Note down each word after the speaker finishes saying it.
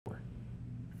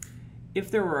If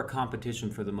there were a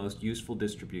competition for the most useful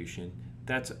distribution,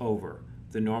 that's over.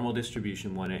 The normal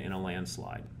distribution won it in a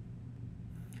landslide.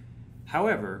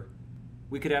 However,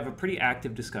 we could have a pretty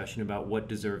active discussion about what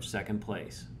deserves second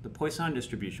place. The Poisson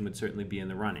distribution would certainly be in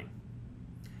the running.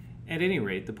 At any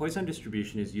rate, the Poisson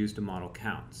distribution is used to model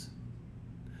counts.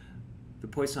 The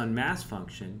Poisson mass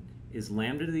function is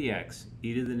lambda to the x,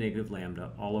 e to the negative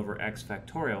lambda, all over x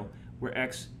factorial, where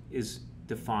x is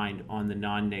defined on the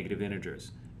non-negative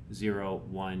integers, 0,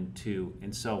 1, 2,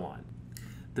 and so on.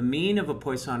 The mean of a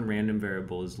Poisson random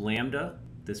variable is lambda,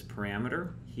 this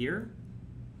parameter here,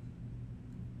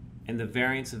 and the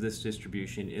variance of this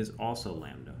distribution is also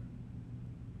lambda.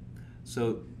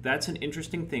 So that's an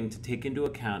interesting thing to take into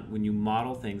account when you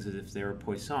model things as if they're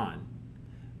Poisson.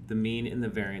 The mean and the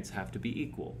variance have to be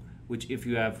equal, which if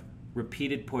you have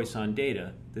repeated Poisson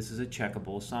data, this is a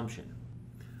checkable assumption.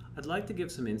 I'd like to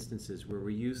give some instances where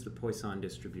we use the Poisson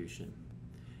distribution.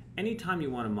 Anytime you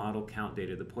want to model count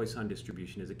data, the Poisson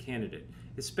distribution is a candidate,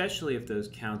 especially if those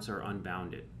counts are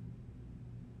unbounded.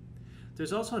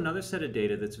 There's also another set of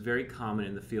data that's very common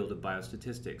in the field of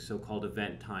biostatistics, so-called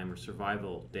event time or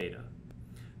survival data.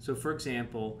 So for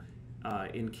example,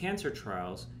 in cancer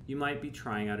trials, you might be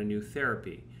trying out a new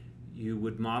therapy. You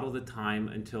would model the time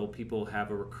until people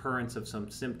have a recurrence of some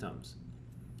symptoms.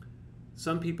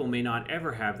 Some people may not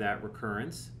ever have that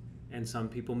recurrence, and some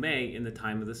people may in the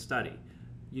time of the study.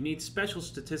 You need special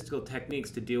statistical techniques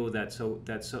to deal with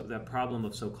that problem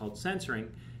of so-called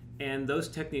censoring, and those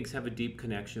techniques have a deep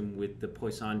connection with the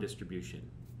Poisson distribution.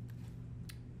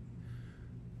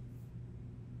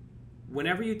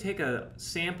 Whenever you take a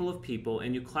sample of people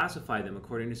and you classify them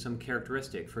according to some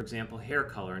characteristic, for example hair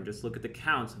color, and just look at the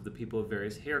counts of the people of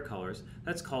various hair colors,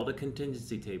 that's called a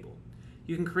contingency table.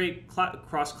 You can create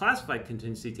cross-classified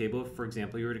contingency table if, for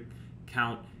example, you were to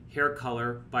count hair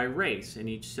color by race, and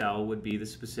each cell would be the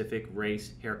specific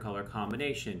race hair color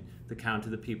combination, the count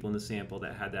of the people in the sample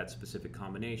that had that specific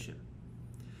combination.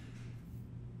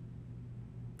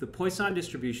 The Poisson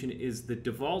distribution is the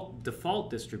default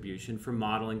distribution for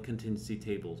modeling contingency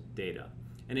table data.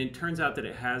 And it turns out that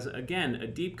it has, again, a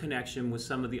deep connection with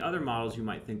some of the other models you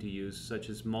might think to use, such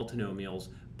as multinomials,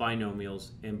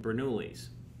 binomials, and Bernoullis.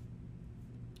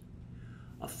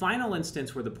 A final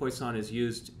instance where the Poisson is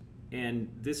used, and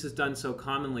this is done so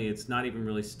commonly it's not even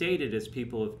really stated as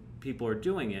people are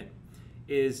doing it,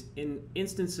 is in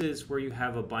instances where you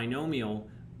have a binomial,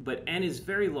 but n is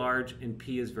very large and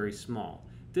p is very small.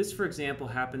 This, for example,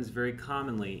 happens very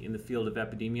commonly in the field of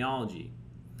epidemiology.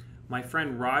 My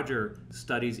friend Roger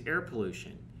studies air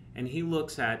pollution, and he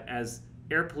looks at, as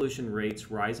air pollution rates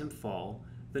rise and fall,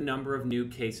 the number of new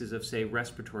cases of, say,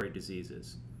 respiratory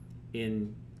diseases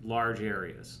in large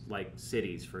areas, like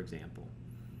cities, for example.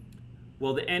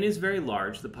 Well, the n is very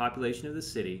large, the population of the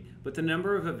city, but the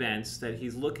number of events that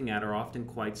he's looking at are often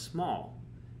quite small.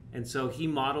 And so he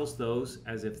models those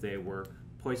as if they were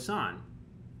Poisson.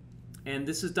 And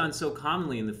this is done so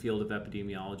commonly in the field of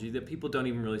epidemiology that people don't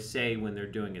even really say when they're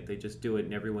doing it. They just do it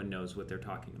and everyone knows what they're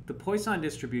talking about. The Poisson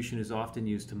distribution is often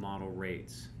used to model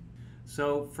rates.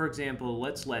 So, for example,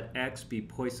 let's let x be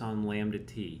Poisson lambda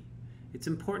t. It's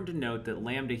important to note that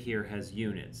lambda here has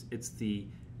units. It's the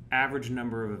average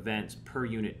number of events per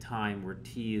unit time where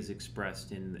t is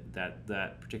expressed in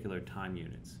that particular time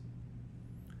units.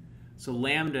 So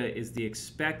lambda is the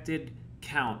expected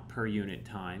count per unit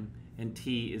time, and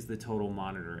t is the total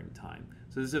monitoring time.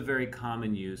 So this is a very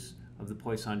common use of the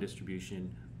Poisson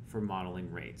distribution for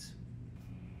modeling rates.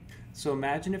 So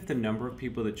imagine if the number of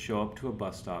people that show up to a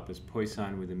bus stop is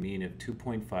Poisson with a mean of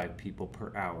 2.5 people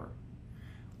per hour.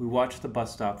 We watch the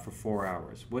bus stop for 4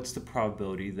 hours. What's the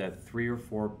probability that three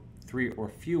or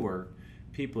fewer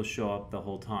people show up the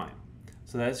whole time?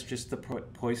 So that's just the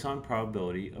Poisson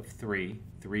probability of 3,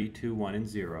 2, 1, and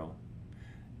 0.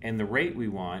 And the rate we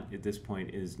want at this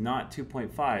point is not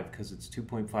 2.5 because it's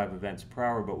 2.5 events per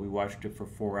hour, but we watched it for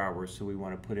 4 hours, so we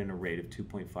want to put in a rate of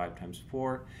 2.5 times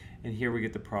 4, and here we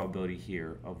get the probability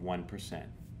here of 1%.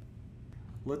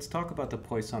 Let's talk about the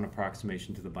Poisson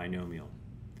approximation to the binomial.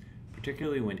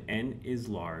 Particularly when n is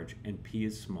large and p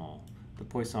is small, the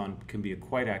Poisson can be a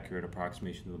quite accurate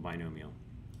approximation to the binomial.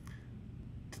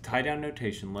 To tie down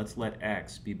notation, let's let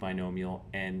x be binomial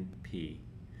np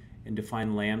and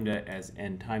define lambda as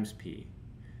n times p.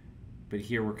 But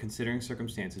here we're considering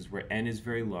circumstances where n is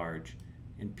very large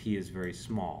and p is very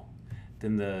small.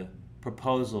 Then the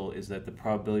proposal is that the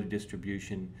probability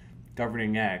distribution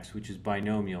governing x, which is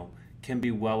binomial, can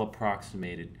be well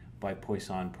approximated by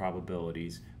Poisson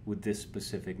probabilities with this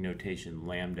specific notation,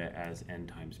 lambda as n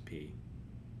times p.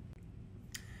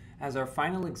 As our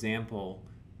final example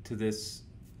to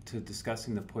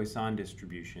discussing the Poisson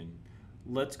distribution,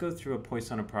 let's go through a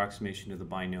Poisson approximation to the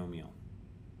binomial.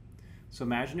 So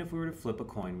imagine if we were to flip a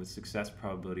coin with success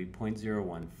probability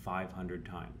 0.01 500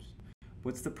 times.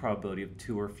 What's the probability of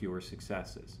 2 or fewer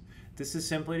successes? This is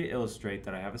simply to illustrate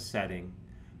that I have a setting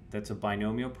that's a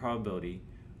binomial probability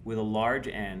with a large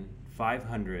N,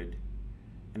 500,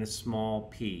 and a small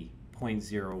p,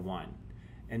 0.01.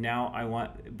 And now I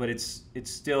want, but it's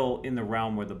still in the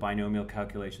realm where the binomial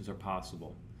calculations are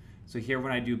possible. So here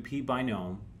when I do p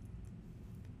binom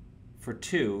for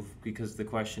 2, because the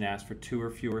question asked for 2 or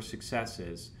fewer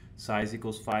successes, size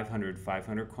equals 500,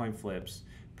 500 coin flips,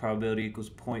 probability equals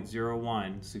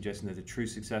 0.01, suggesting that the true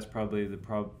success probability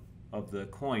of the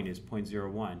coin is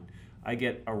 0.01, I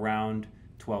get around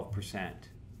 12%.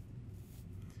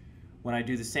 When I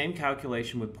do the same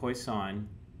calculation with Poisson,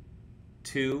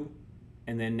 2,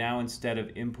 and then now instead of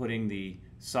inputting the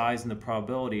size and the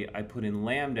probability, I put in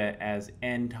lambda as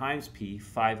n times p,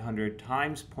 500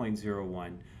 times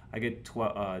 0.01, I get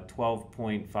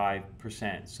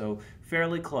 12.5%, so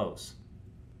fairly close.